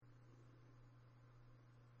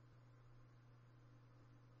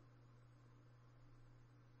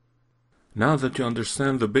Now that you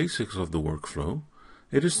understand the basics of the workflow,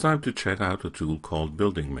 it is time to check out a tool called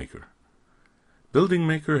Building Maker. Building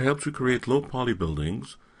Maker helps you create low-poly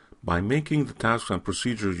buildings by making the tasks and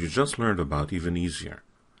procedures you just learned about even easier.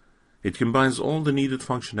 It combines all the needed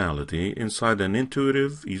functionality inside an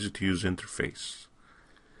intuitive, easy-to-use interface.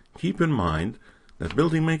 Keep in mind that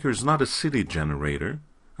Building Maker is not a city generator,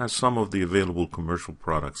 as some of the available commercial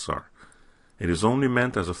products are. It is only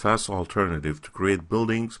meant as a fast alternative to create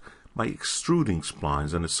buildings by extruding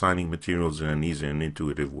splines and assigning materials in an easy and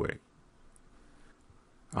intuitive way.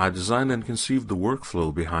 I designed and conceived the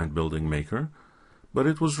workflow behind Building Maker, but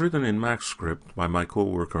it was written in MaxScript by my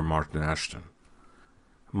co-worker Martin Ashton.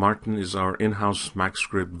 Martin is our in-house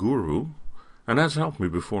MaxScript guru and has helped me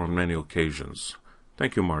before on many occasions.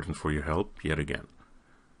 Thank you, Martin, for your help yet again.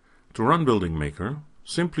 To run Building Maker,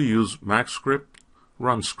 simply use MaxScript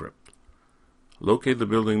run script. Locate the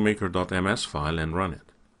buildingmaker.ms file and run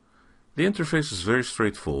it. The interface is very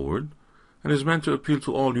straightforward and is meant to appeal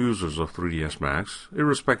to all users of 3ds Max,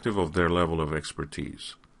 irrespective of their level of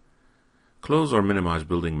expertise. Close or minimize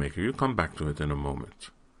Building Maker. You'll come back to it in a moment.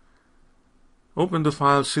 Open the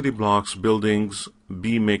file CityBlocks Buildings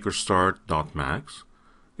bmakerstart.max.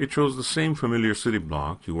 It shows the same familiar city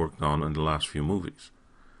block you worked on in the last few movies.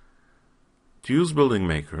 To use Building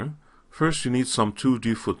Maker, first you need some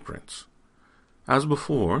 2D footprints. As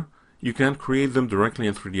before, you can create them directly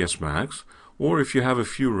in 3ds Max, or if you have a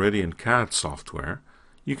few ready in CAD software,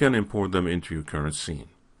 you can import them into your current scene.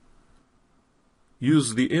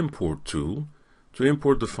 Use the Import tool to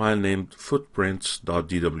import the file named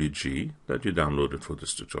footprints.dwg that you downloaded for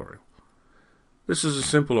this tutorial. This is a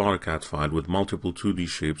simple AutoCAD file with multiple 2D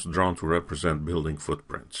shapes drawn to represent building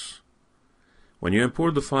footprints. When you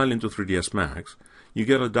import the file into 3ds Max, you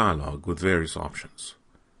get a dialog with various options.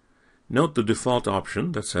 Note the default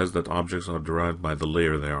option that says that objects are derived by the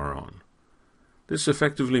layer they are on. This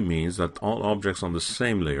effectively means that all objects on the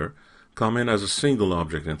same layer come in as a single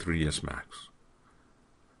object in 3ds Max.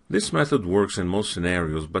 This method works in most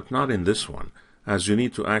scenarios, but not in this one, as you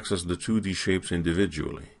need to access the 2D shapes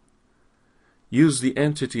individually. Use the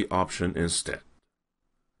Entity option instead.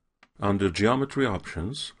 Under Geometry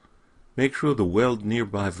Options, make sure the Weld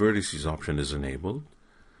Nearby Vertices option is enabled,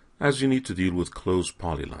 as you need to deal with closed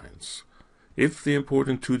polylines. If the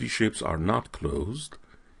important 2D shapes are not closed,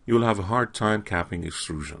 you will have a hard time capping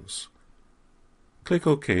extrusions. Click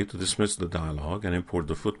OK to dismiss the dialog and import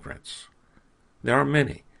the footprints. There are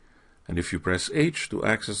many, and if you press H to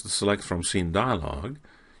access the Select from Scene dialog,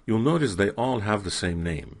 you'll notice they all have the same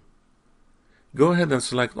name. Go ahead and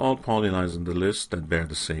select all polylines in the list that bear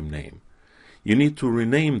the same name. You need to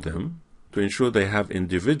rename them to ensure they have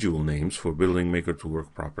individual names for Building Maker to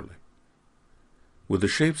work properly. With the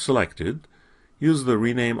shape selected, use the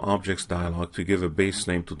Rename Objects dialog to give a base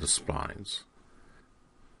name to the splines.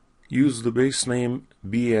 Use the base name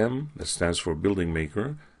BM, that stands for Building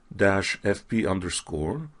Maker, -FP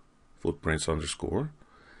underscore, footprints underscore,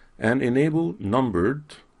 and enable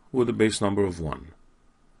Numbered with a base number of 1.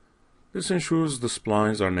 This ensures the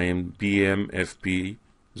splines are named BMFP01,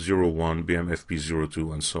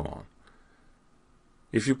 BMFP02, and so on.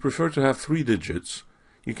 If you prefer to have 3 digits,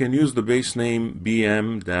 you can use the base name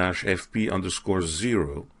BM-FP underscore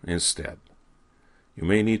 0 instead. You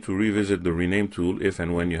may need to revisit the Rename tool if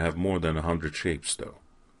and when you have more than 100 shapes, though.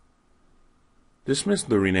 Dismiss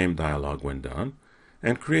the Rename dialog when done,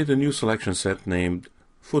 and create a new selection set named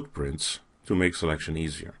Footprints to make selection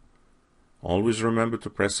easier. Always remember to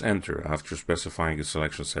press Enter after specifying a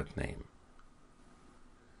selection set name.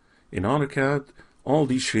 In AutoCAD, all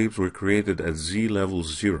these shapes were created at Z level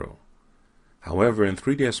 0. However, in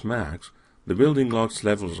 3ds Max, the building blocks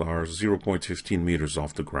levels are 0.15 meters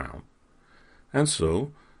off the ground. And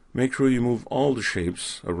so, make sure you move all the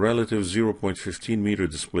shapes a relative 0.15 meter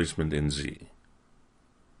displacement in Z.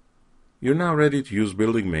 You're now ready to use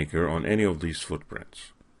Building Maker on any of these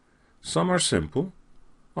footprints. Some are simple,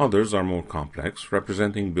 others are more complex,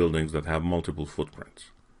 representing buildings that have multiple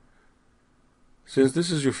footprints. Since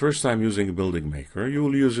this is your first time using Building Maker, you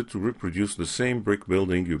will use it to reproduce the same brick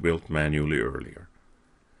building you built manually earlier.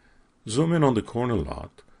 Zoom in on the corner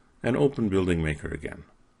lot and open Building Maker again.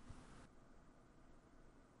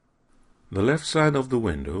 The left side of the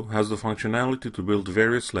window has the functionality to build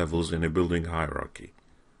various levels in a building hierarchy.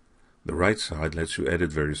 The right side lets you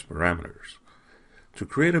edit various parameters. To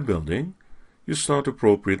create a building, you start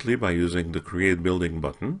appropriately by using the Create Building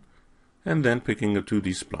button and then picking a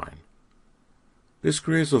 2D spline. This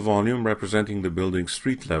creates a volume representing the building's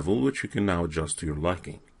street level, which you can now adjust to your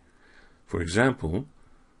liking. For example,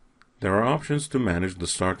 there are options to manage the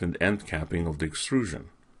start and end capping of the extrusion.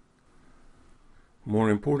 More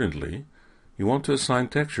importantly, you want to assign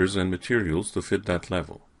textures and materials to fit that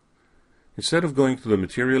level. Instead of going to the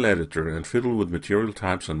material editor and fiddle with material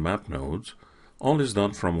types and map nodes, all is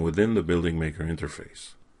done from within the Building Maker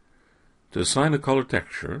interface. To assign a color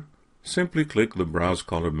texture, simply click the Browse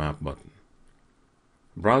Color Map button.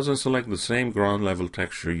 Browse and select the same ground level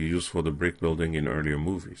texture you used for the brick building in earlier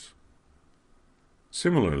movies.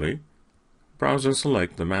 Similarly, browse and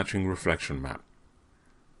select the matching reflection map.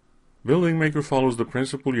 Building Maker follows the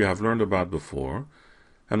principle you have learned about before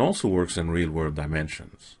and also works in real-world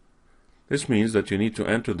dimensions. This means that you need to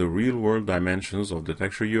enter the real-world dimensions of the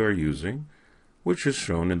texture you are using, which is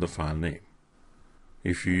shown in the file name.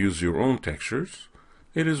 If you use your own textures,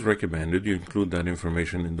 it is recommended you include that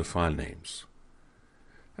information in the file names.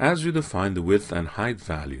 As you define the width and height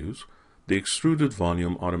values, the extruded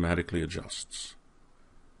volume automatically adjusts.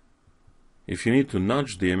 If you need to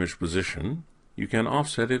nudge the image position, you can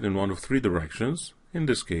offset it in one of three directions. In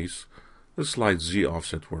this case, the slight Z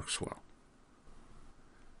offset works well.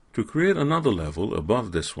 To create another level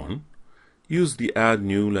above this one, use the Add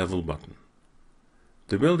New Level button.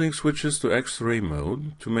 The building switches to X-ray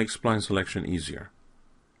mode to make spline selection easier.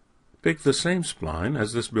 Pick the same spline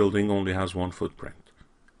as this building only has one footprint.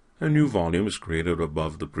 A new volume is created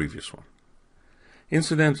above the previous one.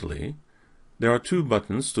 Incidentally, there are two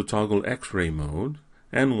buttons to toggle X-ray mode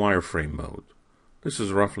and wireframe mode. This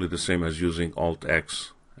is roughly the same as using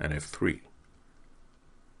Alt-X and F3.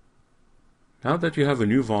 Now that you have a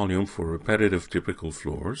new volume for repetitive typical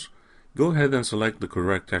floors, go ahead and select the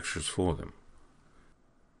correct textures for them.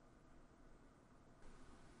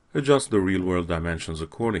 Adjust the real-world dimensions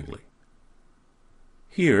accordingly.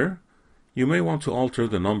 Here, you may want to alter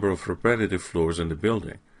the number of repetitive floors in the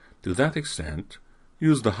building. To that extent,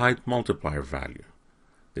 use the height multiplier value.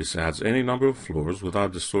 This adds any number of floors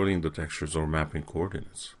without distorting the textures or mapping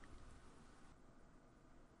coordinates.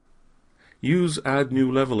 Use Add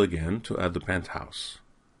New Level again to add the penthouse.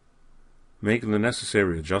 Make the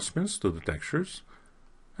necessary adjustments to the textures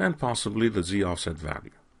and possibly the Z offset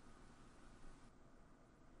value.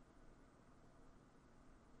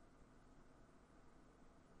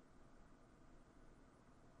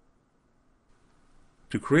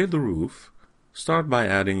 To create the roof, start by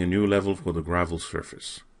adding a new level for the gravel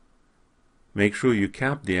surface. Make sure you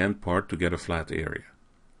cap the end part to get a flat area.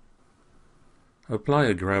 Apply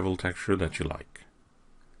a gravel texture that you like.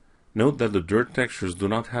 Note that the dirt textures do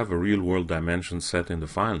not have a real-world dimension set in the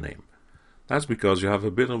file name. That's because you have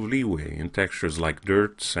a bit of leeway in textures like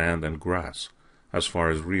dirt, sand, and grass, as far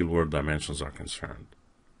as real-world dimensions are concerned.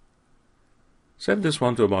 Set this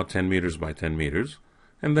one to about 10 meters by 10 meters,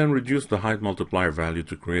 and then reduce the height multiplier value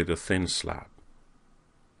to create a thin slab.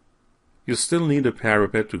 You still need a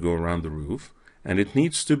parapet to go around the roof, and it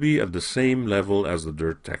needs to be at the same level as the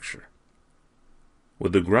dirt texture.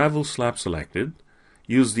 With the gravel slab selected,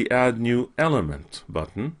 use the Add New Element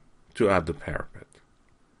button to add the parapet.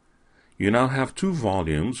 You now have two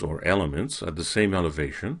volumes or elements at the same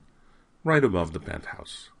elevation, right above the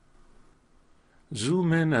penthouse.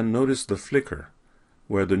 Zoom in and notice the flicker,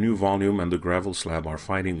 where the new volume and the gravel slab are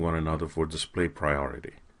fighting one another for display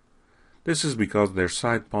priority. This is because their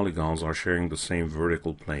side polygons are sharing the same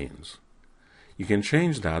vertical planes. You can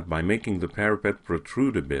change that by making the parapet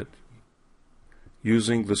protrude a bit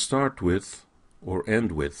using the Start With or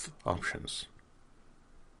End With options.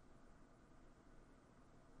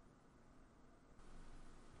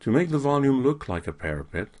 To make the volume look like a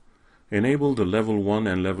parapet, enable the Level 1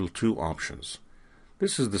 and Level 2 options.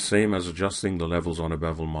 This is the same as adjusting the levels on a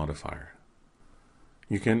bevel modifier.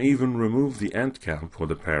 You can even remove the end cap for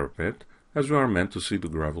the parapet, as you are meant to see the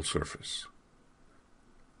gravel surface.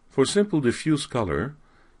 For simple diffuse color,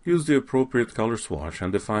 use the appropriate color swatch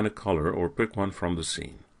and define a color or pick one from the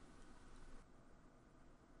scene.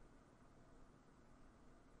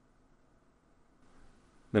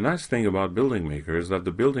 The nice thing about Building Maker is that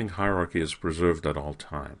the building hierarchy is preserved at all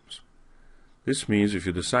times. This means if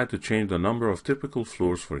you decide to change the number of typical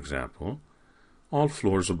floors, for example, all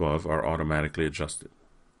floors above are automatically adjusted.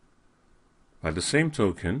 By the same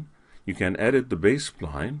token, you can edit the base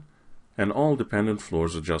spline and all dependent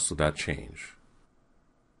floors adjust to that change.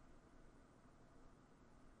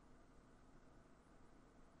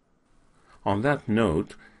 On that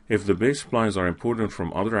note, if the base splines are imported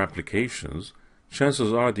from other applications,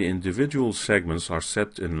 chances are the individual segments are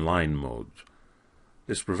set in line mode.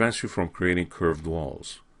 This prevents you from creating curved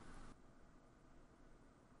walls.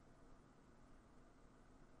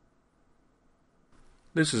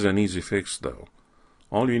 This is an easy fix though.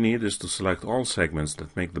 All you need is to select all segments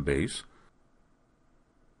that make the base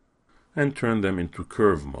and turn them into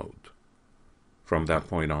curve mode. From that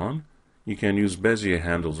point on, You can use Bezier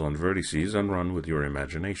handles on vertices and run with your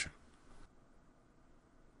imagination.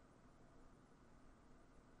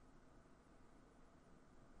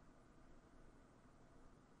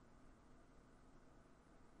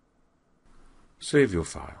 Save your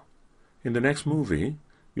file. In the next movie,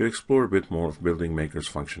 you explore a bit more of Building Maker's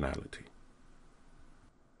functionality.